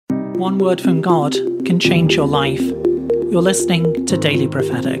one word from God can change your life. You're listening to Daily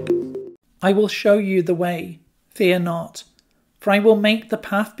Prophetic. I will show you the way, fear not, for I will make the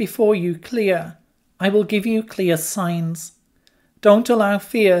path before you clear. I will give you clear signs. Don't allow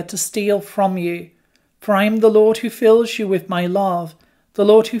fear to steal from you, for I am the Lord who fills you with my love, the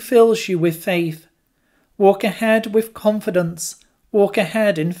Lord who fills you with faith. Walk ahead with confidence, walk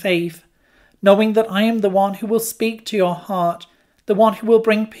ahead in faith, knowing that I am the one who will speak to your heart, the one who will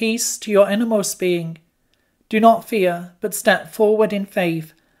bring peace to your innermost being. Do not fear, but step forward in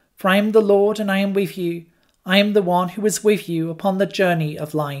faith, for I am the Lord and I am with you. I am the one who is with you upon the journey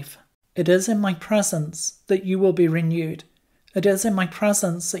of life. It is in my presence that you will be renewed. It is in my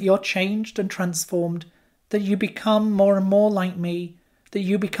presence that you're changed and transformed, that you become more and more like me, that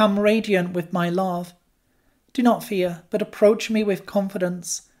you become radiant with my love. Do not fear, but approach me with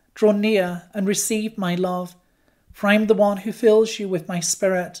confidence. Draw near and receive my love. For I am the one who fills you with my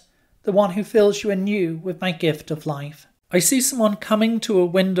spirit, the one who fills you anew with my gift of life. I see someone coming to a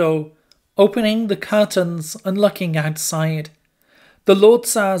window, opening the curtains and looking outside. The Lord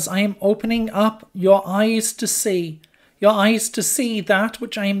says, I am opening up your eyes to see that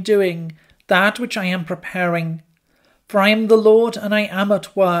which I am doing, that which I am preparing. For I am the Lord and I am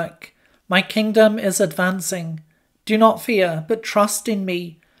at work. My kingdom is advancing. Do not fear, but trust in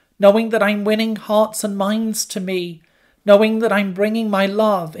me, knowing that I'm winning hearts and minds to me, knowing that I'm bringing my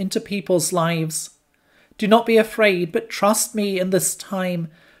love into people's lives. Do not be afraid, but trust me in this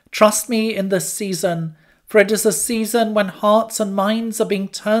time. Trust me in this season, for it is a season when hearts and minds are being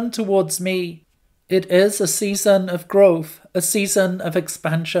turned towards me. It is a season of growth, a season of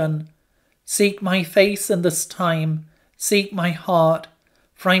expansion. Seek my face in this time. Seek my heart,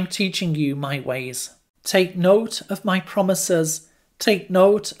 for I'm teaching you my ways. Take note of my promises. Take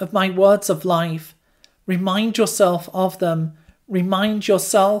note of my words of life. Remind yourself of them. Remind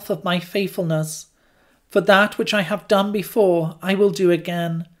yourself of my faithfulness. For that which I have done before, I will do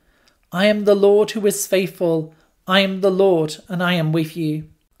again. I am the Lord who is faithful. I am the Lord, and I am with you.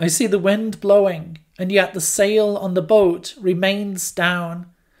 I see the wind blowing, and yet the sail on the boat remains down.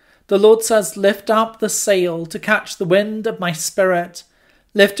 The Lord says, lift up the sail to catch the wind of my spirit.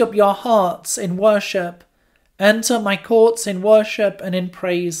 Lift up your hearts in worship. Enter my courts in worship and in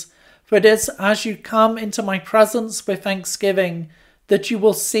praise, for it is as you come into my presence with thanksgiving that you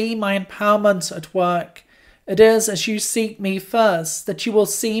will see my empowerment at work. It is as you seek me first that you will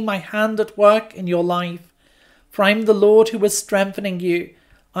see my hand at work in your life. For I am the Lord who is strengthening you.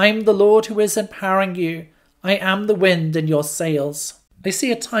 I am the Lord who is empowering you. I am the wind in your sails. I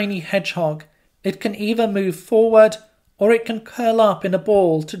see a tiny hedgehog. It can either move forward or it can curl up in a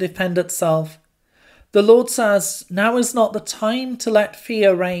ball to defend itself. The Lord says, now is not the time to let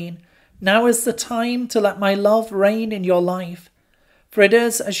fear reign. Now is the time to let my love reign in your life. For it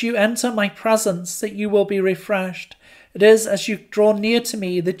is as you enter my presence that you will be refreshed. It is as you draw near to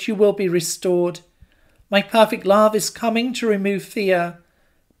me that you will be restored. My perfect love is coming to remove fear.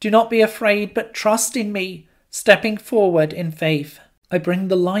 Do not be afraid, but trust in me, stepping forward in faith. I bring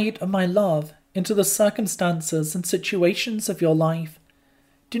the light of my love into the circumstances and situations of your life.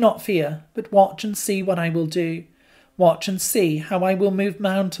 Do not fear, but watch and see what I will do. Watch and see how I will move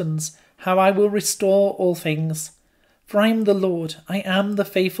mountains, how I will restore all things. For I am the Lord, I am the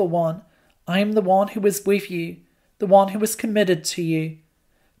faithful one. I am the one who is with you, the one who is committed to you.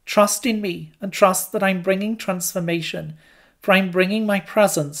 Trust in me and trust that I'm bringing transformation, for I'm bringing my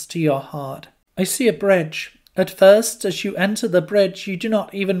presence to your heart. I see a bridge. At first, as you enter the bridge, you do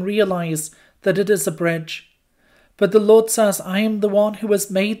not even realize that it is a bridge. But the Lord says, I am the one who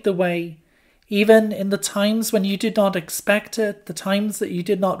has made the way. Even in the times when you did not expect it, the times that you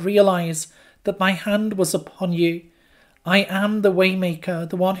did not realize that my hand was upon you. I am the waymaker,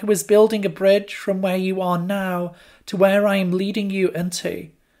 the one who is building a bridge from where you are now to where I am leading you into.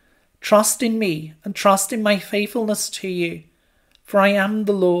 Trust in me and trust in my faithfulness to you. For I am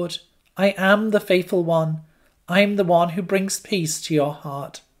the Lord. I am the faithful one. I am the one who brings peace to your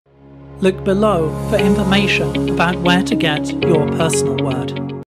heart. Look below for information about where to get your personal word.